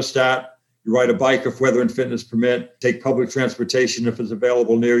thermostat. You ride a bike if weather and fitness permit. Take public transportation if it's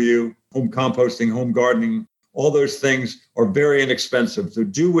available near you. Home composting, home gardening. All those things are very inexpensive. So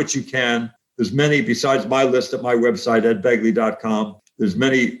do what you can. There's many, besides my list at my website, edbegley.com. There's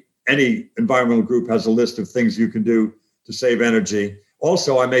many, any environmental group has a list of things you can do to save energy.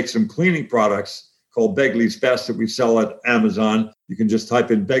 Also, I make some cleaning products called Begley's Best that we sell at Amazon. You can just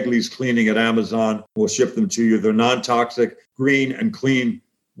type in Begley's Cleaning at Amazon. We'll ship them to you. They're non-toxic, green and clean,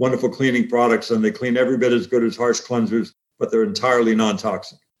 wonderful cleaning products, and they clean every bit as good as harsh cleansers, but they're entirely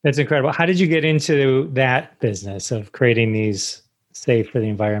non-toxic. That's incredible. How did you get into that business of creating these safe for the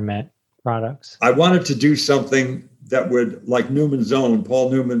environment products? I wanted to do something that would, like Newman's Own. Paul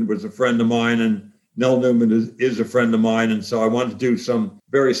Newman was a friend of mine, and Nell Newman is a friend of mine. And so I wanted to do some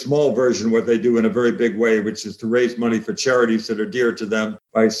very small version of what they do in a very big way, which is to raise money for charities that are dear to them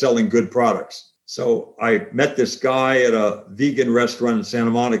by selling good products. So I met this guy at a vegan restaurant in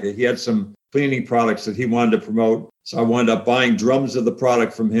Santa Monica. He had some cleaning products that he wanted to promote. So I wound up buying drums of the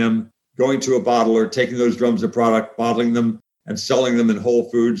product from him, going to a bottler, taking those drums of product, bottling them and selling them in Whole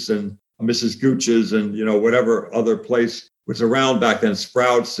Foods and Mrs. Gooch's and, whatever other place was around back then,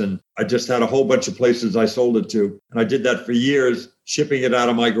 Sprouts. And I just had a whole bunch of places I sold it to. And I did that for years, shipping it out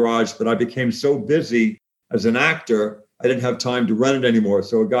of my garage. But I became so busy as an actor, I didn't have time to run it anymore.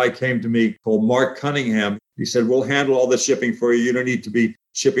 So a guy came to me called Mark Cunningham. He said, we'll handle all the shipping for you. You don't need to be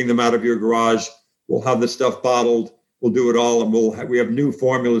shipping them out of your garage. We'll have the stuff bottled. We'll do it all. And we have new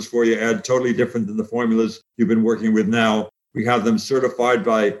formulas for you, Ed, totally different than the formulas you've been working with now. We have them certified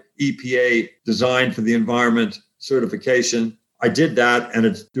by EPA, designed for the environment certification. I did that, and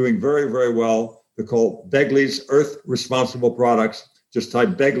it's doing very, very well. They're called Begley's Earth Responsible Products. Just type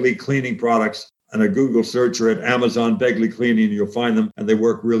Begley Cleaning Products and a Google search or at Amazon Begley Cleaning, and you'll find them, and they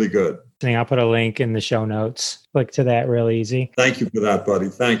work really good. I'll put a link in the show notes. Click to that real easy. Thank you for that, buddy.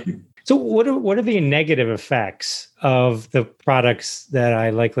 Thank you. So what are the negative effects of the products that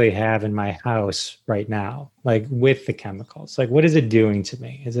I likely have in my house right now, like with the chemicals? Like, what is it doing to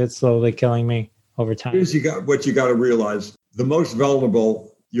me? Is it slowly killing me over time? Here's what you got to realize. The most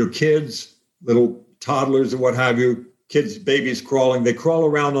vulnerable, your kids, little toddlers and what have you, kids, babies crawling, they crawl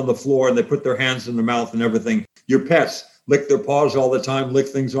around on the floor and they put their hands in their mouth and everything. Your pets lick their paws all the time, lick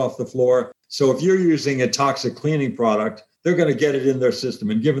things off the floor. So if you're using a toxic cleaning product, they're going to get it in their system,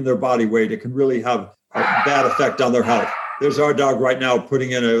 and given their body weight, it can really have a bad effect on their health. There's our dog right now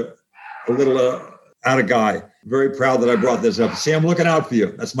putting in a little out guy. Very proud that I brought this up. See, I'm looking out for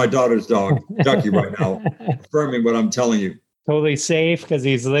you. That's my daughter's dog, Ducky, right now, affirming what I'm telling you. Totally safe because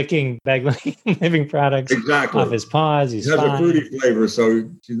he's licking Begley living products off his paws. He's it has fine. A fruity flavor, so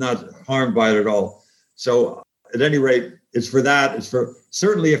she's not harmed by it at all. So at any rate, it's for that. It's for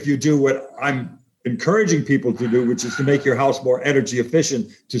certainly if you do what I'm encouraging people to do, which is to make your house more energy efficient,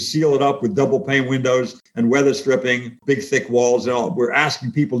 to seal it up with double pane windows and weather stripping, big thick walls and all. We're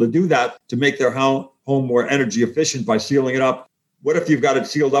asking people to do that to make their home more energy efficient by sealing it up what if you've got it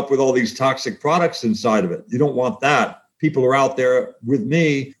sealed up with all these toxic products inside of it? You don't want that. People are out there with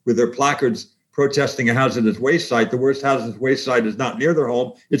me with their placards protesting a hazardous waste site. The worst hazardous waste site is not near their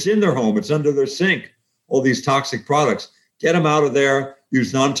home. It's in their home. It's under their sink. All these toxic products. Get them out of there.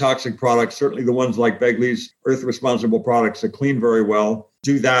 Use non-toxic products, certainly the ones like Begley's Earth Responsible products that clean very well.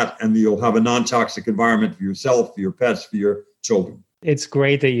 Do that, and you'll have a non-toxic environment for yourself, for your pets, for your children. It's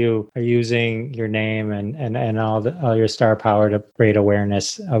great that you are using your name and all your star power to create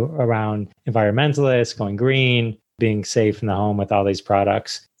awareness around environmentalists, going green, being safe in the home with all these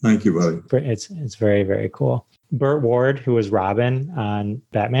products. Thank you, buddy. It's very, very cool. Burt Ward, who was Robin on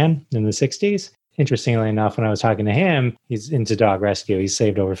Batman in the 60s, interestingly enough, when I was talking to him, he's into dog rescue. He's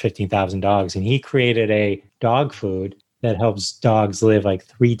saved over 15,000 dogs, and he created a dog food that helps dogs live like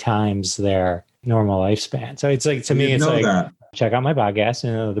 3 times their normal lifespan. So it's like, to me, it's like, that. Check out my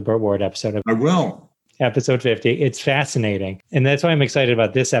podcast, the Burt Ward episode. I will. Episode 50. It's fascinating. And that's why I'm excited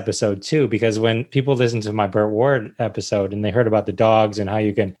about this episode too, because when people listen to my Burt Ward episode and they heard about the dogs and how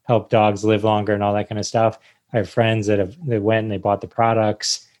you can help dogs live longer and all that kind of stuff, I have friends that went and they bought the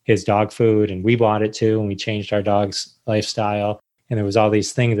products, his dog food, and we bought it too, and we changed our dog's lifestyle. And there was all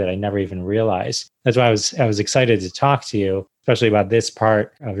these things that I never even realized. That's why I was excited to talk to you, especially about this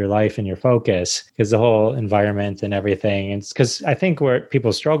part of your life and your focus, because the whole environment and everything. And because I think where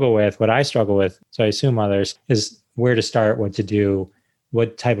people struggle with, what I struggle with, so I assume others, is where to start, what to do,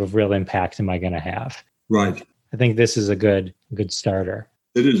 what type of real impact am I going to have? Right. I think this is a good starter.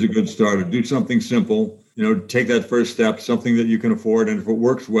 It is a good starter. Do something simple. Take that first step, something that you can afford. And if it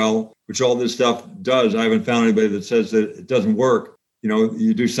works well, which all this stuff does, I haven't found anybody that says that it doesn't work.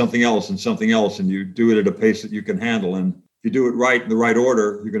 You do something else, and you do it at a pace that you can handle. And if you do it right in the right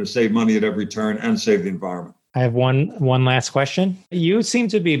order, you're going to save money at every turn and save the environment. I have one last question. You seem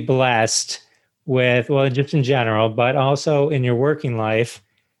to be blessed with, well, just in general, but also in your working life,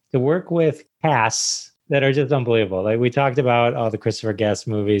 to work with casts that are just unbelievable. Like we talked about all the Christopher Guest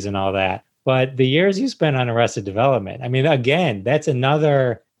movies and all that, but the years you spent on Arrested Development, I mean, again, that's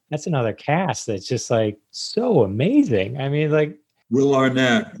another cast that's just like so amazing. I mean, like Will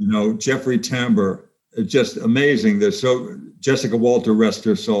Arnett, Jeffrey Tambor, it's just amazing. They're so Jessica Walter, rest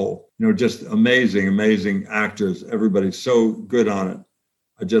her soul. Just amazing actors. Everybody's so good on it.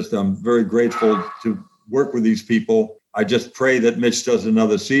 I'm very grateful to work with these people. I just pray that Mitch does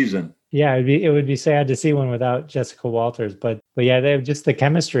another season. Yeah, it would be sad to see one without Jessica Walters, but yeah, they have just the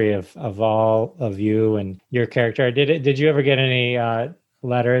chemistry of all of you and your character. Did you ever get any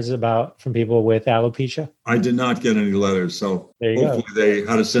letters from people with alopecia? I did not get any letters, so hopefully they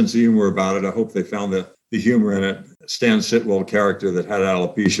had a sense of humor about it. I hope they found the humor in it. Stan Sitwell character that had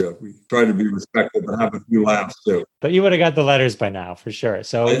alopecia. We try to be respectful, but have a few laughs too. But you would have got the letters by now, for sure.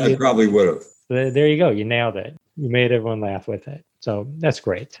 So I probably would have. There you go. You nailed it. You made everyone laugh with it. So that's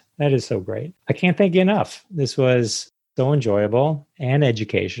great. That is so great. I can't thank you enough. This was so enjoyable and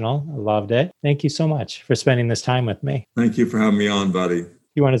educational. I loved it. Thank you so much for spending this time with me. Thank you for having me on, buddy.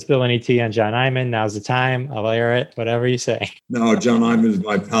 You want to spill any tea on John Iman? Now's the time. I'll air it. Whatever you say. No, John Iman is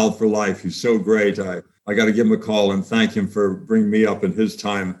my pal for life. He's so great. I got to give him a call and thank him for bringing me up in his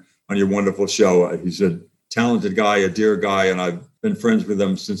time on your wonderful show. He's a talented guy, a dear guy, and I've been friends with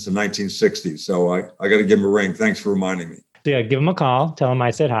him since the 1960s. So I got to give him a ring. Thanks for reminding me. So yeah, give him a call. Tell him I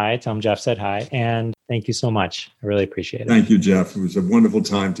said hi. Tell him Jeff said hi. And thank you so much. I really appreciate it. Thank you, Jeff. It was a wonderful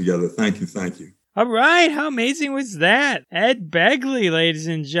time together. Thank you. All right. How amazing was that? Ed Begley, ladies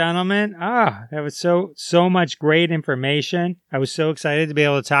and gentlemen. That was so much great information. I was so excited to be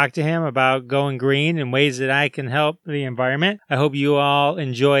able to talk to him about going green and ways that I can help the environment. I hope you all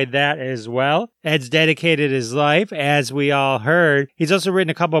enjoyed that as well. Ed's dedicated his life, as we all heard. He's also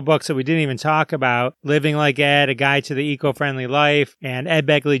written a couple of books that we didn't even talk about. Living Like Ed, A Guide to the Eco-Friendly Life, and Ed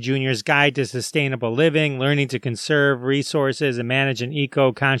Begley Jr.'s Guide to Sustainable Living, Learning to Conserve Resources and Manage an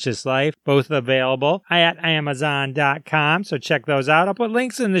Eco-Conscious Life. Both available at Amazon.com, so check those out. I'll put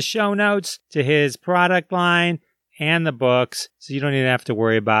links in the show notes to his product line and the books, so you don't even have to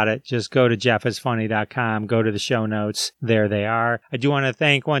worry about it. Just go to jeffisfunny.com, go to the show notes. There they are. I do want to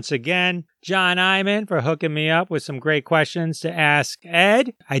thank once again John Iman for hooking me up with some great questions to ask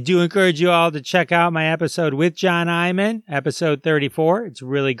Ed. I do encourage you all to check out my episode with John Iman, episode 34. It's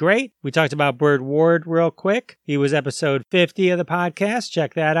really great. We talked about Burt Ward real quick. He was episode 50 of the podcast.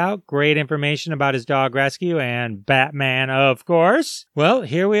 Check that out. Great information about his dog rescue and Batman, of course. Well,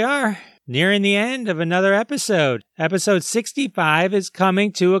 here we are. nearing the end of another episode. Episode 65 is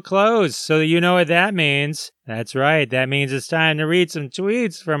coming to a close, so you know what that means. That's right, that means it's time to read some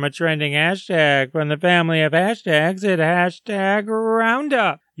tweets from a trending hashtag from the family of hashtags at Hashtag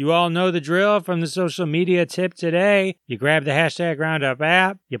Roundup. You all know the drill from the social media tip today. You grab the Hashtag Roundup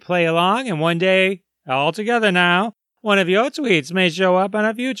app, you play along, and one day, all together now, one of your tweets may show up on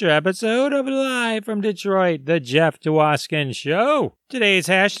a future episode of Live from Detroit, The Jeff Dwoskin Show. Today's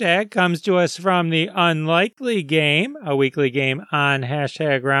hashtag comes to us from the Unlikely Game, a weekly game on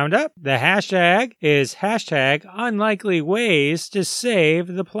Hashtag Roundup. The hashtag is hashtag Unlikely Ways to Save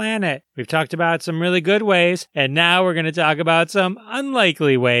the Planet. We've talked about some really good ways, and now we're going to talk about some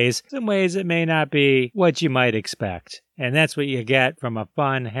unlikely ways, some ways that may not be what you might expect. And that's what you get from a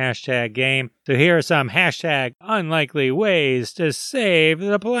fun hashtag game. So here are some hashtag unlikely ways to save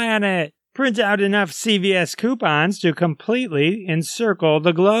the planet. Print out enough CVS coupons to completely encircle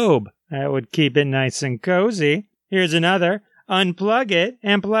the globe. That would keep it nice and cozy. Here's another. Unplug it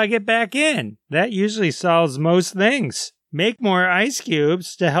and plug it back in. That usually solves most things. Make more ice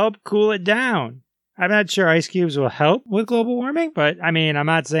cubes to help cool it down. I'm not sure ice cubes will help with global warming, but I'm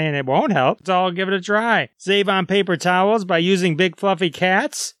not saying it won't help. So I'll give it a try. Save on paper towels by using big fluffy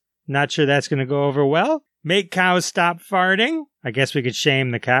cats. Not sure that's going to go over well. Make cows stop farting. I guess we could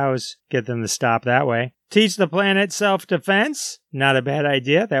shame the cows, get them to stop that way. Teach the planet self-defense. Not a bad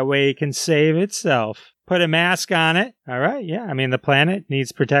idea. That way it can save itself. Put a mask on it. All right, yeah. The planet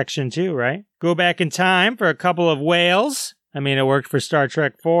needs protection too, right? Go back in time for a couple of whales. It worked for Star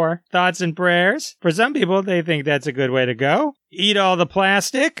Trek 4. Thoughts and prayers. For some people, they think that's a good way to go. Eat all the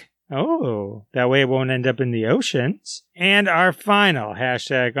plastic. Oh, that way it won't end up in the oceans. And our final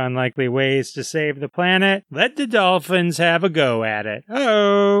hashtag unlikely ways to save the planet. Let the dolphins have a go at it.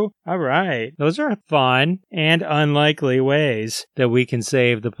 Oh, all right. Those are fun and unlikely ways that we can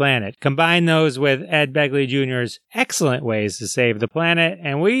save the planet. Combine those with Ed Begley Jr.'s excellent ways to save the planet,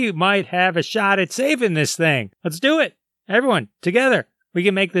 and we might have a shot at saving this thing. Let's do it. Everyone, together, we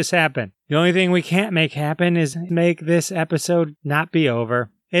can make this happen. The only thing we can't make happen is make this episode not be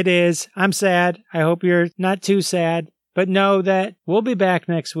over. It is. I'm sad. I hope you're not too sad. But know that we'll be back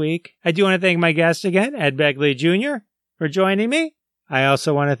next week. I do want to thank my guest again, Ed Begley Jr., for joining me. I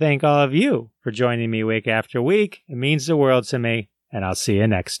also want to thank all of you for joining me week after week. It means the world to me, and I'll see you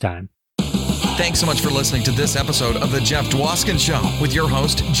next time. Thanks so much for listening to this episode of The Jeff Dwoskin Show with your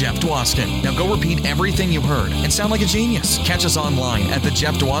host, Jeff Dwoskin. Now go repeat everything you heard and sound like a genius. Catch us online at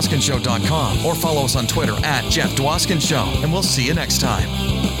thejeffdwoskinshow.com or follow us on Twitter at Jeff Dwoskin Show, and we'll see you next time.